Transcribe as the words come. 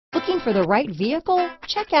Looking for the right vehicle?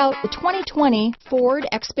 Check out the 2020 Ford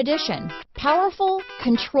Expedition. Powerful,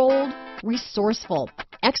 controlled, resourceful.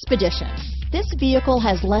 Expedition. This vehicle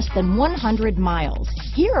has less than 100 miles.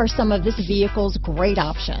 Here are some of this vehicle's great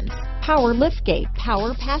options: power liftgate,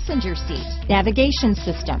 power passenger seat, navigation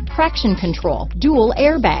system, traction control, dual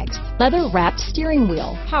airbags, leather-wrapped steering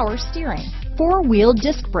wheel, power steering, four-wheel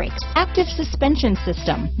disc brakes, active suspension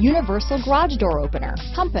system, universal garage door opener,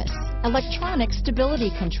 compass, electronic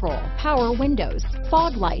stability control, power windows,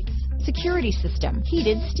 fog lights, security system,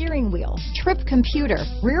 heated steering wheel, trip computer,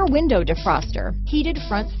 rear window defroster, heated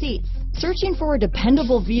front seats. Searching for a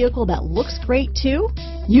dependable vehicle that looks great too?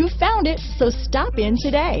 You found it, so stop in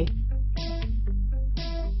today.